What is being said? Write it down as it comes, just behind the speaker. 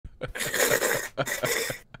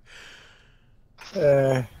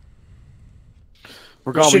You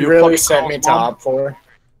should really set me to op 4.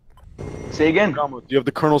 Say again. Do you have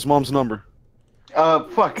the Colonel's mom's number?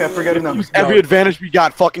 Fuck, I forgot his number. Use every advantage we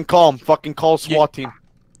got. Fucking call him. Fucking call SWAT team.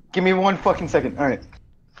 Give me 1 fucking second. All right.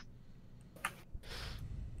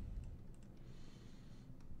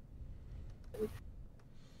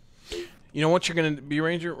 You know what you're gonna be,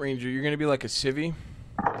 Ranger? Ranger, you're gonna be like a civvy,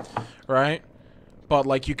 right? But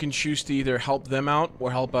like you can choose to either help them out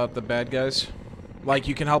or help out the bad guys. Like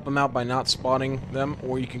you can help them out by not spotting them,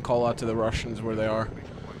 or you can call out to the Russians where they are,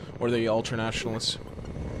 or the ultranationalists.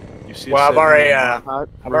 Well, I've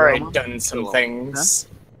already done some things.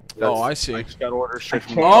 Oh, I see. I just got orders straight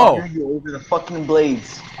from You over the fucking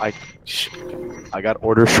blades. I got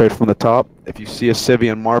orders straight from the top. If you see a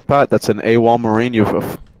civvy in Marpat, that's an AWOL Marine. You've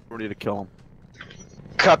authority to kill him.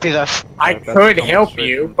 Copy that. I could help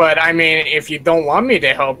you, but I mean, if you don't want me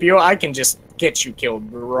to help you, I can just get you killed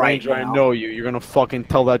right now. I know you. You're gonna fucking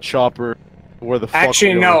tell that chopper where the fuck.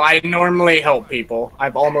 Actually, no. I normally help people.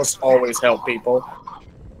 I've almost always helped people.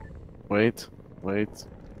 Wait.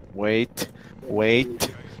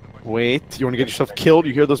 You wanna get yourself killed?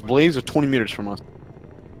 You hear those blades? They're 20 meters from us.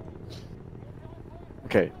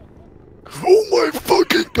 Okay. Oh my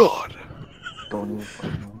fucking god! Don't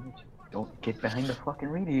get behind the fucking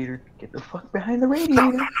radiator. Get the fuck behind the radiator.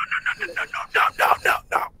 No.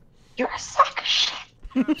 You're a sack of shit.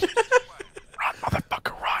 Run,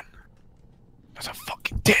 motherfucker, run. There's a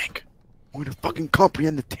fucking tank. We're gonna fucking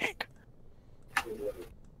comprehend the tank.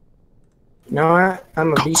 No,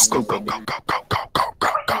 I'm a beast. Go. Fucking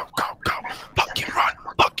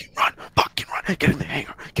run. Get in the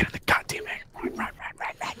hangar. Get in the goddamn hangar. Run.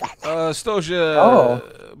 Stoja,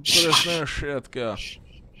 Shit,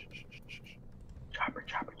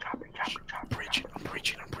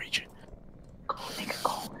 I'm preaching.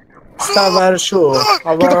 Stop that show.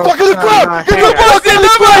 Get the fuck in the ground! Get the fuck in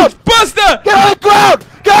the ground! Buster! Get on the ground!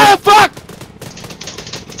 Get on the fuck!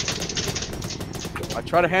 I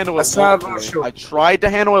tried to handle it lawfully. I tried to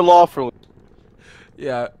handle it lawfully.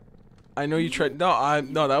 Yeah, I know you tried.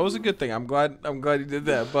 No, that was a good thing. I'm glad you did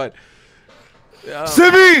that. But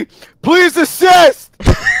Civvy, please assist!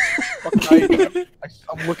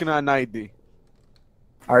 I'm looking at an ID.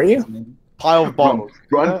 Are you? Pile of bombs.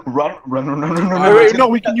 Run. Wait, no,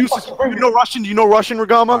 we can use this. You know Russian? Do you know Russian,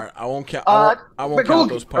 Ragama? Right, I won't count. I won't count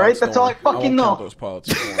those pilots. Right? That's all I fucking know. Those pilots.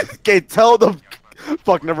 Okay, tell them.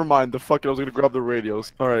 Fuck, never mind. I was gonna grab the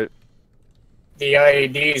radios. All right. The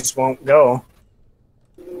IEDs won't go.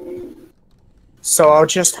 So I'll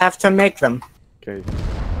just have to make them. Okay.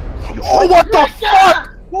 Oh, what the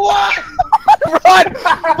fuck? What? Run!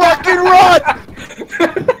 Fucking run!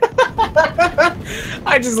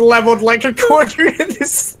 I just leveled like a quarter in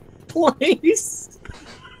this place.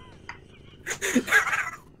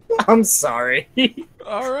 I'm sorry.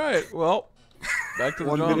 Alright, well, back to the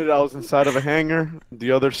 1 drum. minute I was inside of a hangar,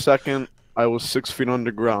 the other second I was 6 feet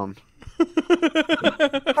underground.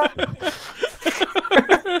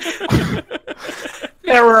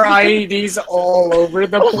 There were IEDs all over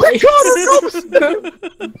the place.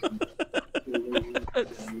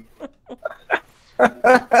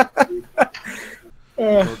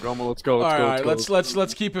 Let's go. Alright,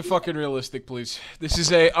 let's keep it fucking realistic, please. This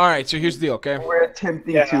is alright, so here's the deal, okay? We're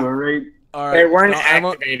attempting to, alright? Alright. They weren't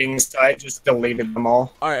activating, so I just deleted them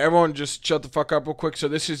all. Alright, everyone just shut the fuck up real quick. So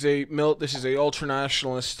this is a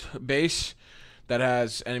ultranationalist base that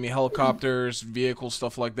has enemy helicopters, vehicles,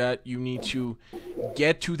 stuff like that. You need to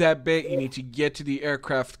get to that base. You need to get to the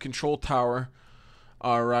aircraft control tower.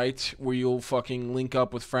 Alright, where you'll fucking link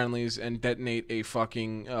up with friendlies and detonate a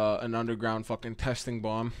fucking, an underground fucking testing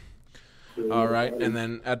bomb. Alright, and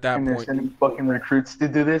then at that point... And there's any fucking recruits to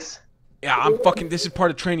do this? Yeah, this is part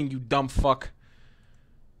of training, you dumb fuck.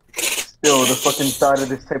 Still, the fucking thought of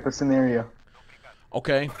this type of scenario.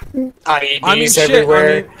 Okay. IEDs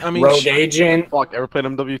everywhere, rogue agent. Fuck, ever played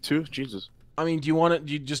MW2? Jesus. I mean, do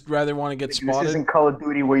you just rather want to get spotted? This isn't Call of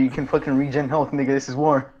Duty where you can fucking regen health, nigga, this is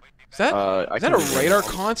war. Is that a radar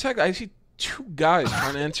contact? I see 2 guys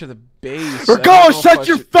trying to enter the base. Go, shut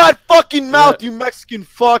your fat fucking mouth, you Mexican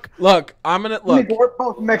fuck! Look, look. Nigga, we're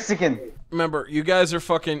both Mexican. Remember, you guys are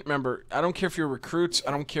fucking, I don't care if you're recruits,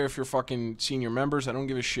 I don't care if you're fucking senior members, I don't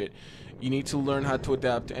give a shit. You need to learn how to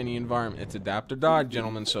adapt to any environment. It's adapt or die,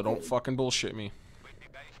 gentlemen, so don't fucking bullshit me.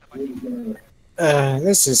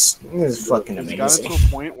 This is fucking amazing. It's gotten to a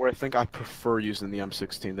point where I think I prefer using the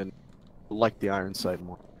M16 than like the iron sight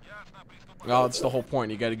more. Well, it's the whole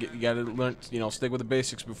point. You gotta learn, stick with the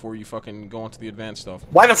basics before you fucking go into the advanced stuff.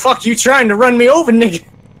 Why the fuck you trying to run me over, nigga?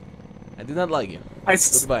 I did not like you.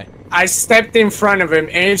 Goodbye. I stepped in front of him,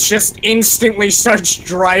 and it just instantly starts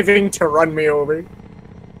driving to run me over.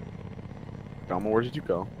 Arma, where did you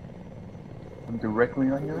go? I'm directly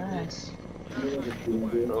on your ass.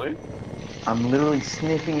 Really? I'm literally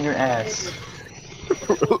sniffing your ass.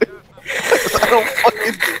 Really? I don't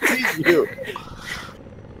fucking see you.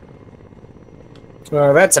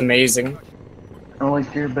 Oh, that's amazing. All I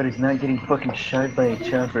care about is not getting fucking shot by a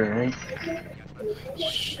chopper, right?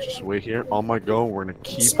 Just wait here. On my go. We're gonna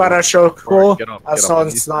keep. Sparashoku, Get up. I saw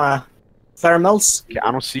thermals. Okay,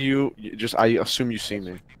 I don't see you. I assume you see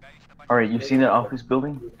me. Alright, you see that office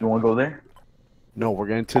building? You wanna go there? No,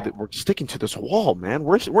 we're sticking to this wall, man.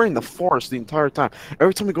 We're in the forest the entire time.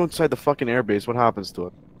 Every time we go inside the fucking airbase, what happens to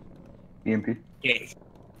it? EMP? Yeah.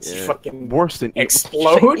 Yeah. Fucking Worse than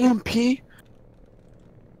explode. EMP.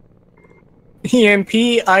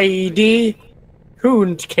 EMP, IED,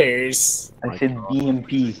 who cares? I said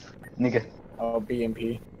BMP, nigga. Oh,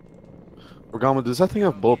 BMP. Orgama, does that thing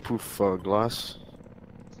have bulletproof glass?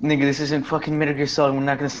 Nigga, this isn't fucking Metal Gear Solid. We're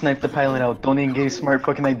not gonna snipe the pilot out. Don't even give smart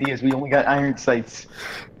fucking ideas. We only got iron sights.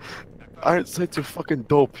 Iron sights are fucking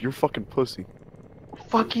dope. You're fucking pussy.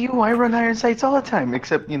 Fuck you. I run iron sights all the time,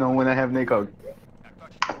 except you know when I have NACOG.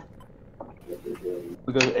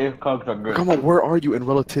 Because AFCOGs are good. Orgama, where are you in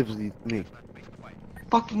relativity to me?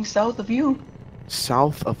 Fucking south of you.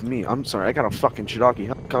 South of me. I'm sorry. I got a fucking Chiraki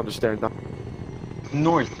helicopter staring down.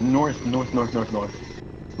 North.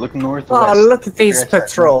 Look north. Oh, west. look at these Yes,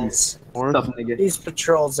 patrols. North. Stuff, nigga. These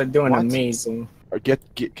patrols are doing What? amazing. Or get.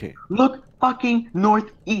 Okay. Look fucking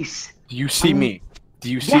northeast. Do you see me?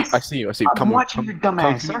 Do you see? Yes. I see you. I see you. I'm Come on. watching your dumb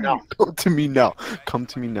ass. Come to me now. Come to me now. Come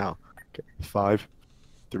to me now. Okay. 5,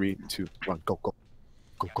 3, 2, 1. Go. Go.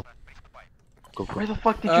 Where the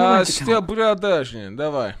fuck did you run to? Still порядочнее,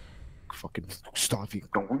 давай. Fucking stop you.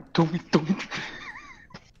 Don't. Oh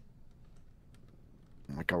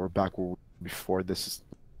my god, we're back where we were before this is.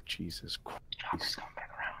 Jesus Christ.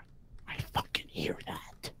 I fucking hear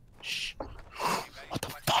that. Shh. What the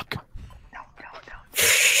fuck? No.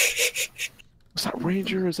 Was that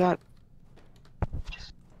Ranger? Is that?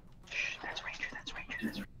 Shh, that's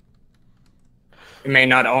Ranger. It may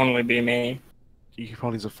not only be me. He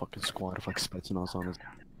probably has a fucking squad of like Spetsnaz on his.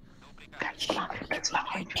 That's not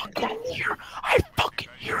I fucking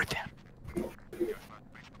hear them.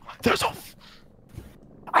 There's a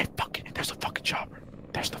fucking chopper.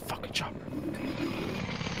 There's the fucking chopper.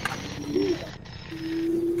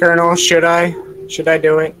 Colonel, should I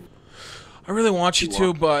do it? I really want you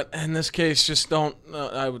to, but in this case, just don't.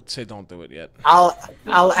 I would say don't do it yet. I'll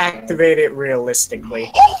activate it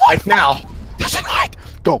realistically. Like now. There's a knight.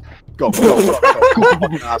 Go.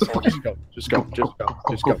 Just go.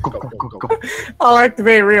 I'll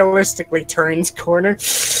activate realistically. Turns corner.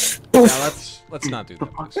 Now let's not do that.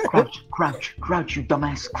 Crouch, you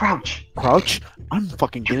dumbass, crouch. Crouch? I'm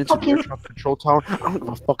fucking getting into the air traffic control tower. I don't give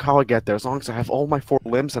a fuck how I get there. As long as I have all my 4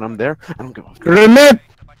 limbs and I'm there, I don't give a fuck. Grenade!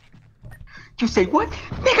 You say what?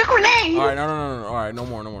 Nigga, grenade! All right, no. All right, no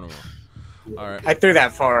more. All right. I threw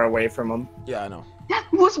that far away from him. Yeah, I know. That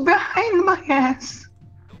was behind my ass.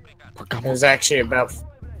 It was actually about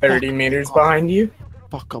 30 meters behind you.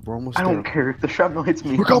 Fuck up, we're almost I there. don't care if the shrapnel hits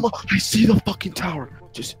me. Orgama, I see the fucking tower.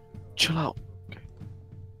 Just chill out.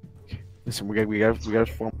 Okay. Listen, we gotta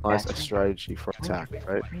formalize a strategy for attack,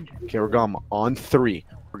 right? Okay, Orgama, on 3,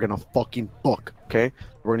 we're gonna fucking book, okay?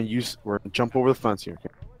 We're gonna jump over the fence here, okay?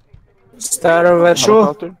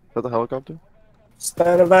 Helicopter? Is that the helicopter?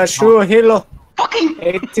 Staravashu, hilo. Fucking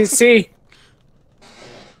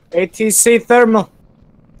ATC thermal.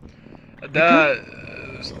 Да,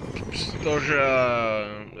 тоже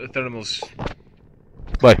thermals.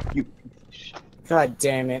 God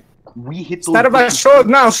damn it. we hit the Staravashu,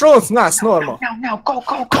 now shoot, нас normal. Now, go.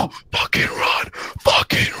 Fucking run!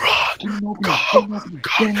 Go!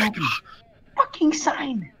 Fucking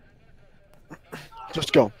sign.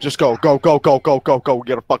 Just go. We got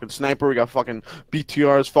a fucking sniper, we got fucking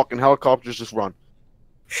BTRs, fucking helicopters, just run.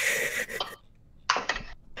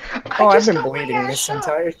 Oh, I've been bleeding this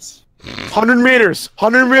entire... 100 meters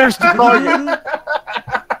to target.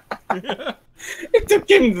 It took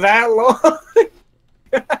him that long.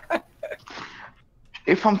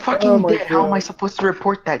 If I'm fucking dead, how am I supposed to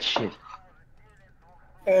report that shit?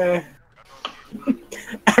 I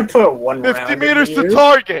put 1 round 50 meters in to you.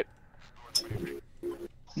 target.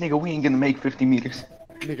 Nigga, we ain't gonna make 50 meters.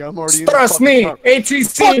 Nigga, I'm already Trust in the me, fucking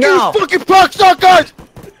ATC fuck now. you fucking cocksuckers!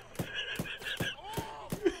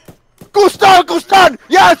 Gustan!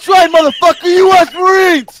 Yeah, that's right, motherfucker, US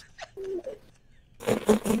Marines!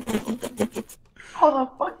 How the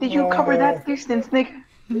fuck did you cover that distance, nigga?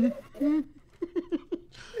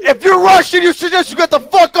 If you're Russian, you should just get the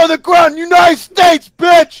fuck on the ground. United States,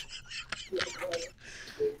 bitch.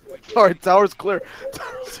 Alright, tower's clear.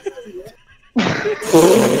 Earlier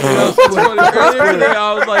today,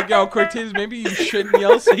 I was like, yo, Cortez, maybe you shouldn't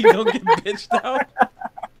yell so you don't get bitched out.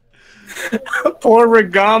 Poor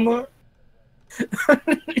Regama.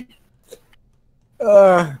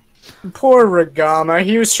 Poor Regama.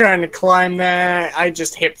 He was trying to climb that. I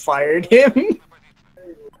just hip fired him.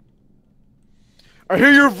 I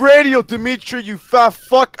hear your radio, Dimitri, you fat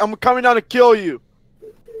fuck. I'm coming down to kill you.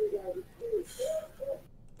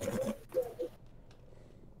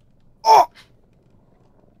 Oh!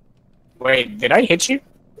 Wait, did I hit you?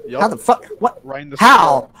 Yep. How the fuck? What? Right in the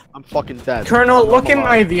How? skull. I'm fucking dead. Colonel, look in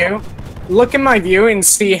my view. Look in my view and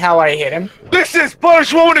see how I hit him. This is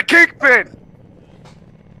Polish Woman to Kingpin!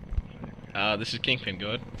 This is Kingpin, go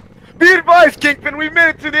ahead. Be advised, Kingpin, we made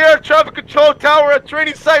it to the air traffic control tower at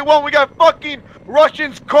training site 1. We got fucking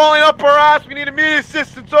Russians crawling up our ass. We need immediate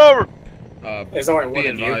assistance, over. There's only one Be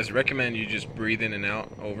of you. advised, recommend you just breathe in and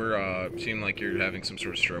out, over. Seem like you're having some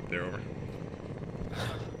sort of stroke there, over.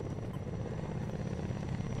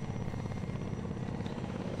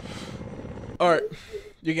 Alright,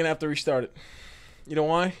 you're gonna have to restart it. You know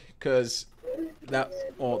why? Because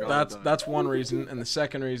that's one reason, and the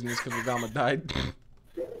second reason is because Regama died.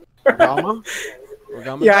 Regama?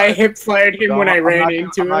 Regama Yeah, I died. hip fired him when I ran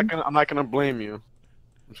into him. I'm not gonna blame you.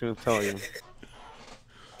 I'm just gonna tell you.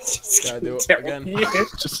 Gotta do it again.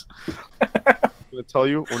 Just I'm gonna tell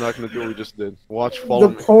you, we're not gonna do what we just did. Watch, follow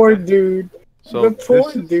The me. poor dude. So the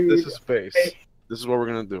poor dude. This is space. This is what we're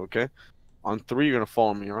gonna do, okay? On 3, you're gonna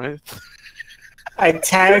follow me, alright? I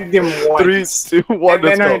tagged him 3, once. 2, 1, And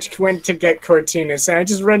let's then go. I went to get Cortinez, and I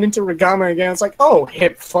just ran into Regama again. It's like, oh,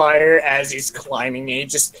 hip fire as he's climbing. He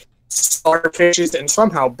just starfishes and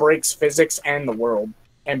somehow breaks physics and the world.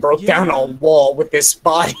 And broke down a wall with this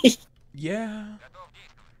body. Yeah.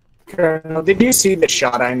 Colonel, did you see the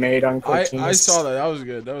shot I made on Cortinez? I saw that. That was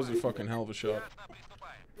good. That was a fucking hell of a shot.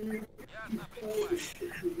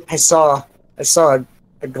 I saw a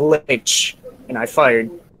glitch, and I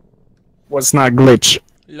fired. Was not glitch.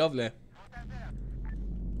 Lovely.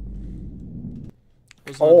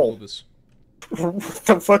 What's Oh. this? What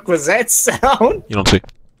the fuck was that sound? You don't see.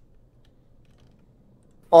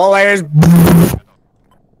 All I hear is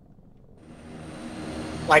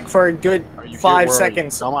like for a good Are you 5 here?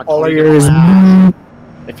 seconds. I'm not All I calling hear you is my ass.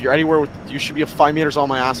 If you're anywhere with, you should be 5 meters on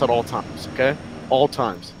my ass at all times, okay? All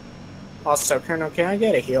times. Also, Colonel, can I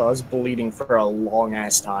get a heal? I was bleeding for a long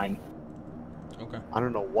ass time. Okay. I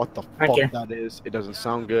don't know what the Thank fuck you. that is. It doesn't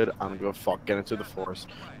sound good. I don't give a fuck. Get into the forest.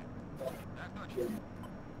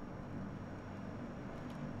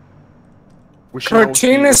 We should always be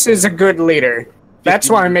Cortinez is a good leader. That's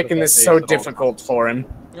 50 why I'm meters making of this that so base at all difficult for him.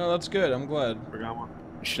 Oh, that's good. I'm glad. You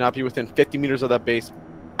should not be within 50 meters of that base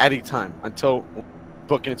at any time until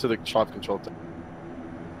booking into the shot control tower.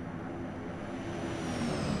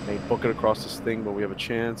 Okay, book it across this thing, but we have a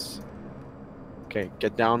chance. Okay,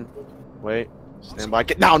 get down. Wait. Stand by.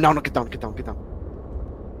 Get down. No, get down. Get down. Get down.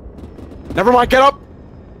 Never mind. Get up.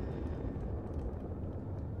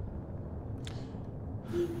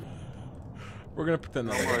 We're gonna pretend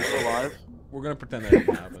that. Are you alive? We're gonna pretend that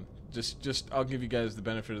didn't happen. Just I'll give you guys the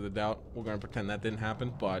benefit of the doubt. We're gonna pretend that didn't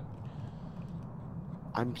happen, but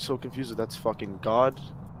I'm so confused. If that's fucking God.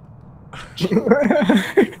 Keep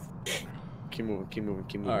moving. Keep moving.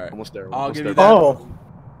 Keep moving. All right. Almost there. We're I'll almost give you there. that. Oh,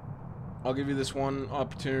 I'll give you this one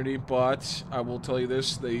opportunity. But I will tell you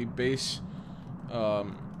this: the base,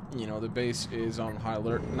 you know, the base is on high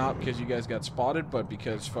alert. Not because you guys got spotted, but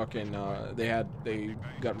because fucking they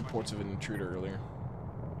got reports of an intruder earlier.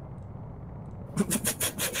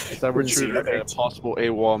 Is that retreated a possible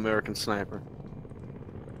AWOL American sniper?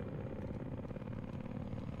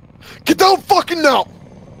 Get down fucking now!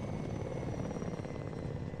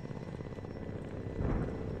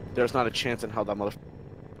 There's not a chance in how that mother.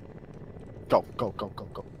 Go, go, go, go,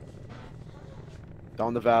 go.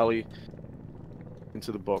 Down the valley.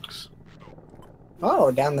 Into the books.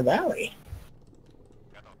 oh, down the valley.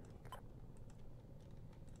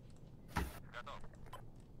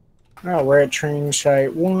 Oh, we're at training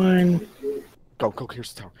site 1. Go, go,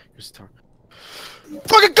 here's the tower. Here's the tower.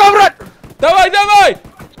 Fucking comrade! Давай, давай!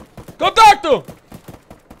 Контакту!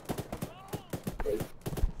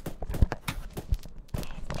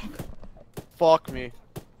 Fuck me.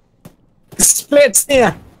 Splits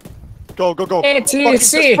there. Go, go, go. ATC. Fucking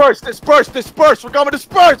disperse, disperse, disperse! We're going to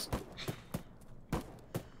disperse!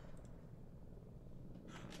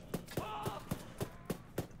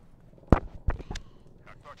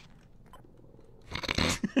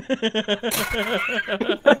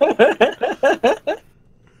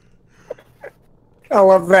 I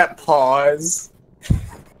love that pause.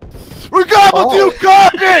 Regardless, you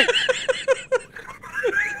copy!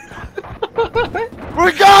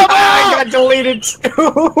 Regama! I got deleted too!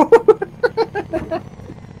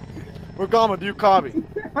 Regama, do you copy?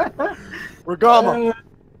 Regama.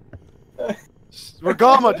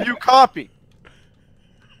 Regama, do you copy?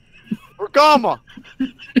 Regama!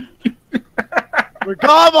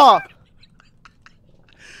 Regama!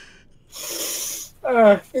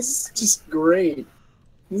 This is just great.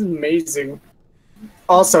 This is amazing.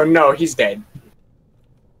 Also, no, he's dead.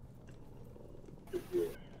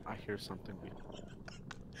 I hear something.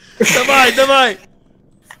 Давай!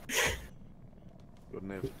 You'll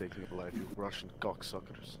never take me alive, you Russian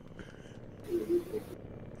cocksuckers.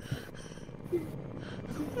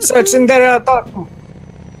 Searching that thought.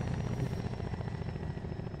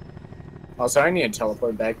 Also, I need to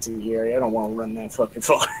teleport back to the area. I don't want to run that fucking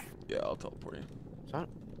far. Yeah, I'll teleport you. Is that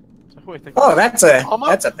who I think? Oh, that's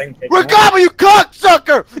a thing. Regama, you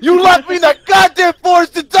cocksucker! You left me in that goddamn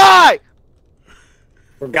forest to die!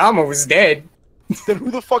 Regama was dead. Then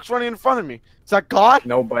who the fuck's running in front of me? Is that God?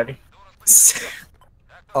 Nobody.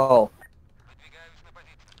 Oh.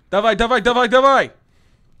 Давай!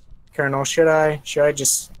 Colonel, should I? I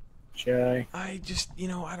just, you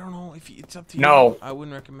know, I don't know if it's up to you. No. I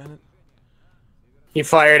wouldn't recommend it. He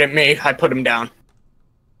fired at me. I put him down.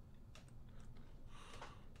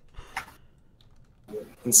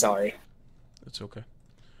 I'm sorry. That's okay.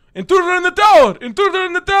 Intruder in the tower! Intruder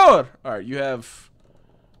in the tower! Alright, you have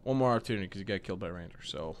one more opportunity because you got killed by a ranger.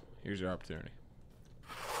 So, here's your opportunity.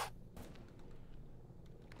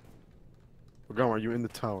 Regama, are you in the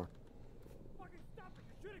tower?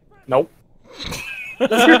 Nope.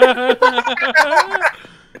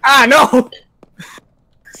 Ah, no!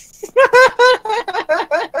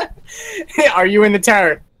 Are you in the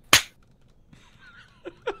tower?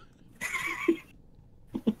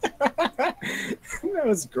 That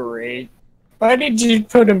was great. Why did you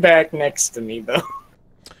put him back next to me, though?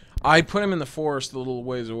 I put him in the forest a little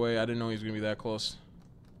ways away. I didn't know he was gonna be that close.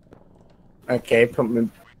 Okay, put me.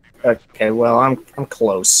 Okay, well, I'm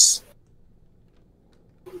close.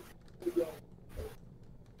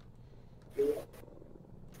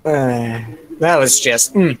 That was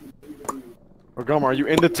just. Regama, are you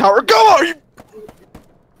in the tower? Regama, are you?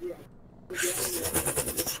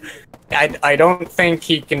 I don't think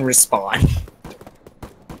he can respond.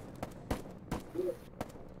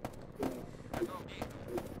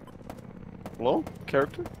 Hello?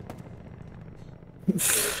 Character?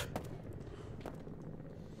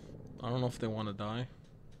 I don't know if they want to die.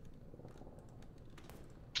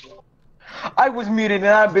 I was muted and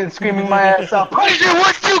I've been screaming my ass off. Punisher,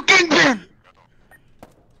 what's you, Kingpin?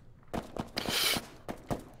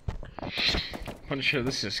 Punisher,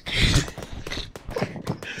 this is.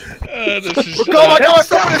 This is. Regama, I got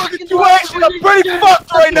myself in a situation. I'm pretty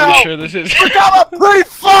fucked right now. Punisher, this is. Regama, I'm pretty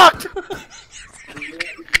fucked.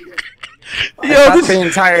 The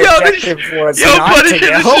entire objective was not Punisher, to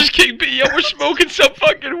this go. is King B. Yo, we're smoking some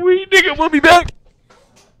fucking weed, nigga. We'll be back.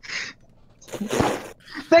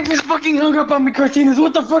 Thanks for fucking hung up on me, Cartinas.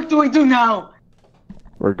 What the fuck do I do now?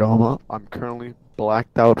 Regama, I'm currently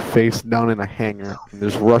blacked out, face down in a hangar, and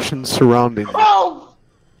there's Russians surrounding me. Oh!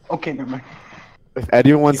 Okay, never mind. If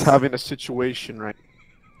anyone's having a situation right,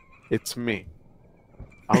 it's me.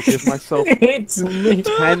 I'll give myself It's me.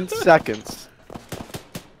 10 seconds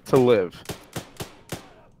to live.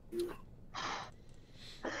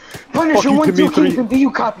 Punisher, you, 1, 2, Dimitri. Kingpin, do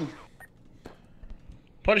you copy?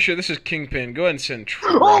 Punisher, this is Kingpin. Go ahead and send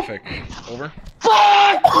traffic. Over.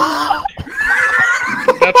 Fuck!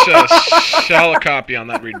 That's a shallow copy on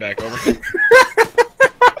that readback. Over.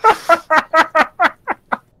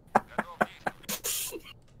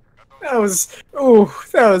 That was. Ooh,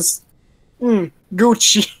 that was.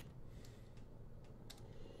 Gucci.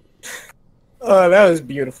 Oh, that was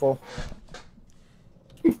beautiful.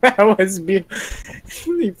 That was beautiful.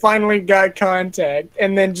 He finally got contact,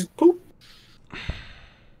 and then just poop.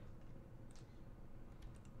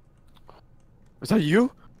 Is that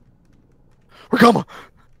you? Regama!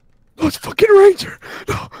 No, it's fucking Ranger!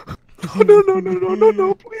 No!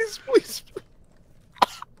 No, please.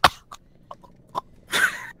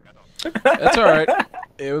 That's alright.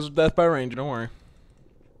 It was death by ranger, don't worry.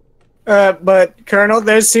 But, Colonel,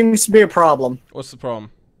 there seems to be a problem. What's the problem?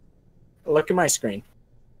 Look at my screen.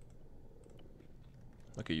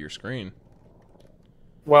 Look at your screen.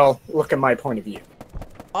 Well, look at my point of view.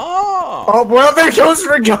 Oh! Oh, well, there goes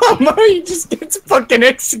Regama! He just gets fucking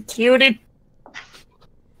executed!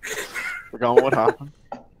 Regama, what happened?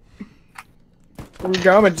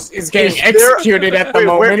 Regama is getting executed at the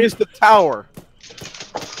moment. Where is the tower?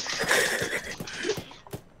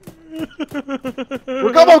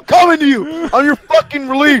 Rugamo coming to you on your fucking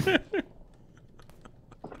relief.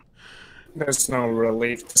 There's no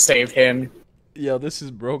relief to save him. Yo, this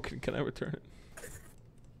is broken. Can I return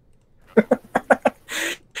it?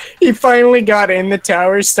 He finally got in the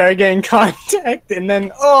tower, started getting contact, and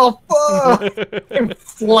then, oh, fuck! And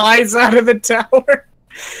flies out of the tower.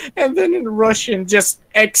 And then in Russian just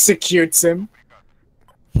executes him.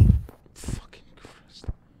 Fucking Christ.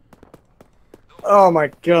 Oh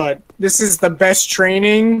my god. This is the best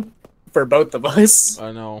training for both of us.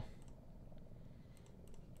 I know.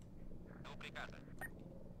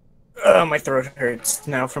 Oh, my throat hurts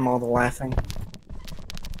now from all the laughing.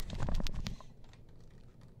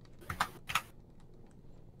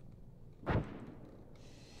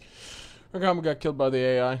 Rugama got killed by the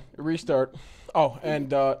AI. Restart. Oh,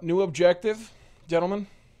 and new objective, gentlemen.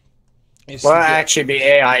 Is Well, to get- actually, the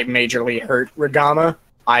AI majorly hurt Rugama.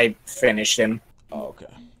 I finished him. Oh, okay.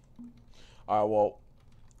 All right. Well,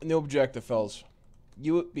 new objective, fellas.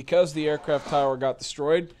 Because the aircraft tower got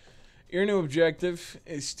destroyed, your new objective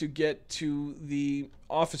is to get to the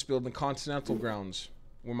office building, Continental Grounds,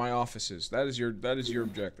 where my office is. That is your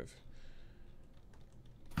objective.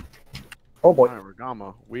 Oh boy. Alright,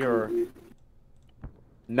 Rugama, we are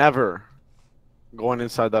never going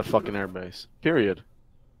inside that fucking airbase. Period.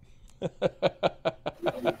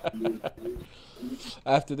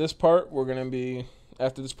 After this part, we're gonna be.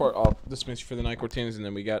 After this part, I'll dismiss you for the night, Cortinas, and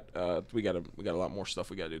then we got a lot more stuff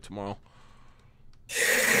we gotta do tomorrow.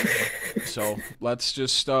 So let's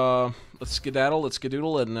just let's skedaddle, let's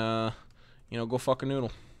skedoodle, and go fuck a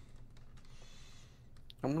noodle.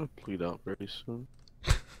 I'm gonna bleed out very soon.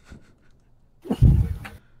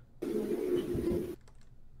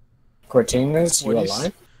 Cortinas, you What is-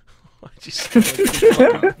 alive? Why'd you say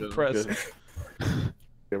that? Good, Impressive. good.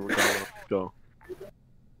 Okay, Rugama, go.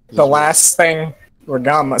 The last thing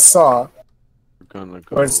Rugama saw We're gonna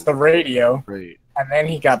go. was the radio, Great. and then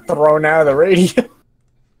he got thrown out of the radio.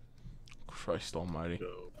 Christ Almighty.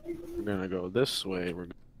 Go. We're gonna go this way. We're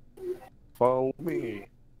gonna follow me.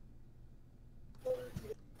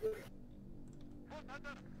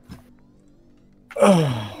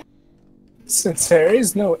 Since there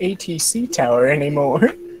is no ATC tower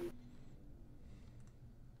anymore.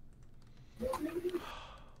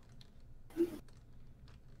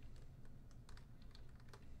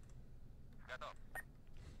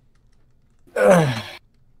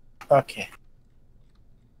 Okay.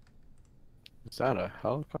 Is that a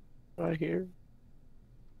helicopter right here?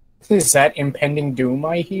 Is that impending doom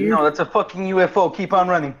I hear? No, that's a fucking UFO. Keep on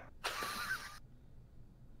running.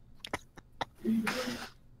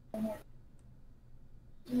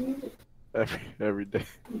 Every day.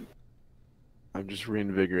 I'm just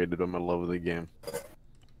reinvigorated by my love of the game.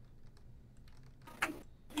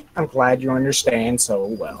 I'm glad you understand so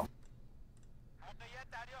well.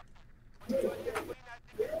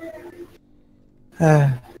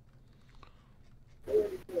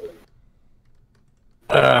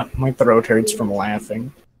 My throat hurts from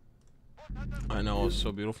laughing. I know, it's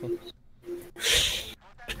so beautiful. He's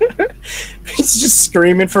just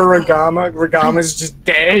screaming for Rugama. Rugama's just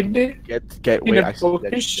dead. Get In wait, a I said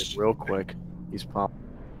that bush. shit real quick. He's popping.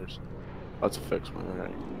 That's a fix, man. Alright.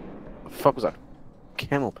 What the fuck was that?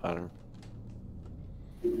 Camel pattern.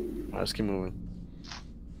 Alright, let's keep moving.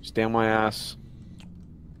 Stay on my ass.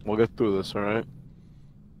 We'll get through this, alright?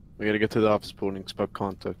 We gotta get to the office building, expect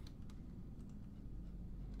contact.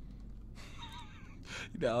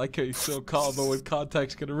 Yeah, I like how he's so calm, but when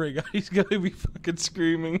contact's gonna ring, he's gonna be fucking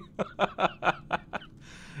screaming.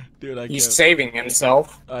 Dude, I He's can't. saving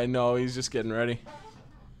himself. I know, he's just getting ready.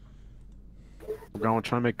 We're going to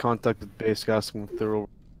try to make contact with base, ask them if they're over.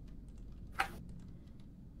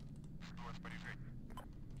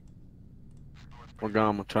 We're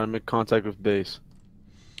gone. Trying to make contact with base.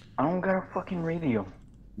 I don't got a fucking radio.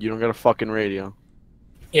 You don't got a fucking radio.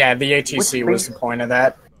 Yeah, the ATC was the point of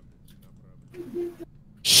that.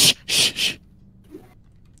 Shh, shh, shh.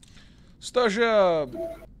 Что же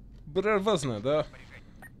бравозно, да?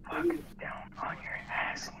 Fuck down on your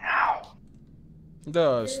ass now.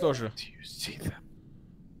 Да, что же? Do you see them?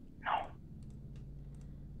 No.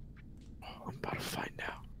 Oh, I'm about to find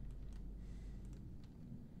out.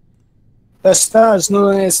 Estás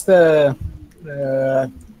no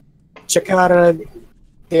Chekara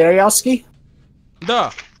Deryaski?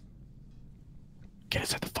 Да. Get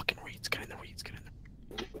inside the fucking reeds. Get in the reeds. Get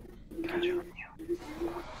in there.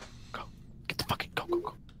 Go. Get the fucking go. Go.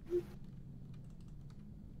 Go.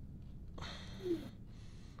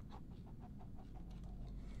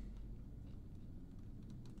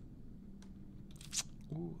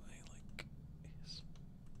 Ooh, I like this.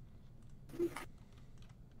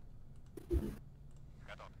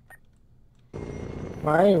 Am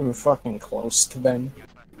I even fucking close to them?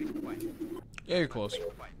 Yeah, you're close.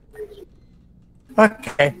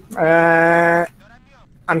 Okay.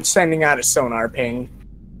 I'm sending out a sonar ping.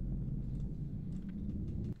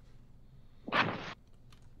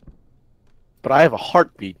 But I have a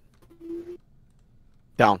heartbeat.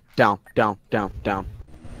 Down, down, down, down, down.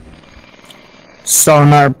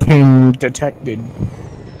 Sonar ping detected.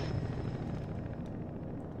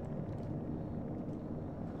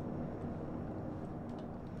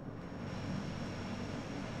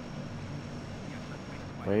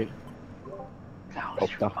 Wait. Oh,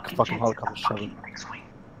 the fucking helicopter's shoving.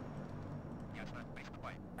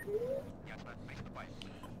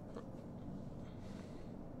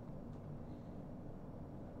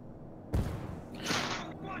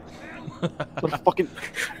 What a fucking...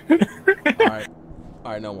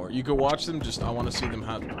 Alright, no more. You can watch them, just I want to see them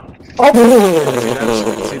have...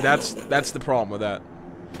 Oh! See, that's the problem with that.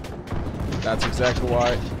 That's exactly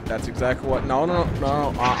why. That's exactly what. No,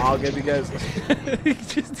 I'll give you guys.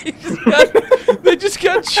 They just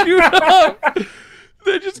got chewed up.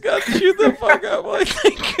 They just got chewed the fuck up. Like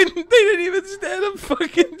they didn't even stand a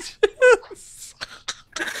fucking chance.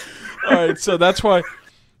 All right, so that's why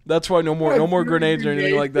no more grenades or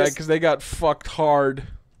anything like that because they got fucked hard.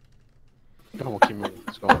 Come on, keep moving.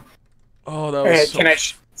 Let's go. Oh, that was. Hey,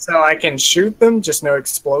 so I can shoot them, just no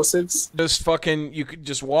explosives? Just fucking, you could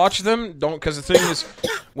just watch them. Don't, because the thing is,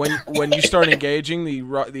 when you start engaging,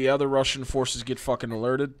 the other Russian forces get fucking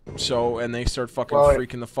alerted. So, and they start fucking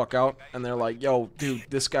freaking the fuck out, and they're like, "Yo, dude,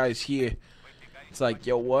 this guy's here." It's like,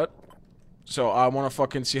 "Yo, what?" So I want to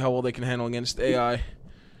fucking see how well they can handle against AI.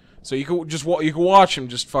 So you can just you can watch them.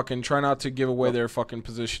 Just fucking try not to give away their fucking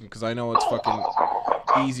position, because I know it's fucking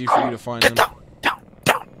easy for you to find them.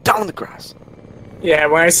 Down on the grass. Yeah,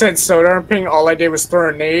 when I said sonar ping, all I did was throw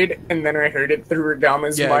a nade, and then I heard it through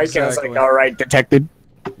Ragama's mic, and I was like, alright, detected.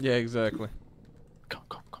 Yeah, exactly. Go.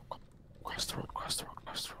 Cross the road.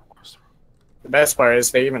 The best part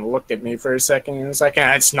is they even looked at me for a second, and it was like,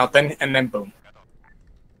 ah, it's nothing, and then boom.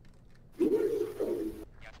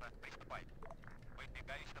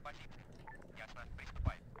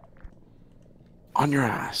 On your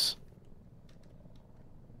ass.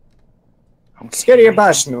 Скорее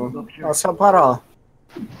башню. Пора.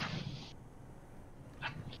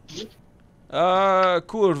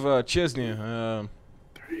 Kurva, честно.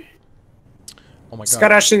 Oh my god.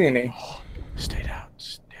 Skarashini. Stay down.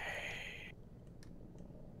 Stay.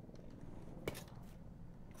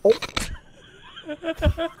 Oh.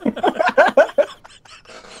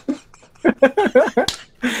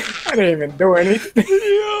 I didn't even do anything.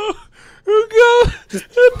 Yo, Ugo, what the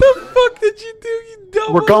fuck did you do, you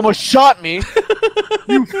dumb Ragama shot me.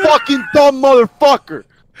 You fucking dumb motherfucker.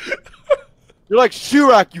 You're like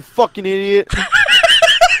Shirak, you fucking idiot. Am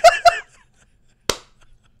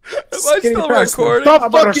I still recording?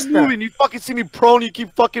 Stop fucking moving. You fucking see me prone. You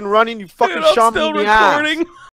keep fucking running. You fucking Dude, I'm shot me still in the ass. recording.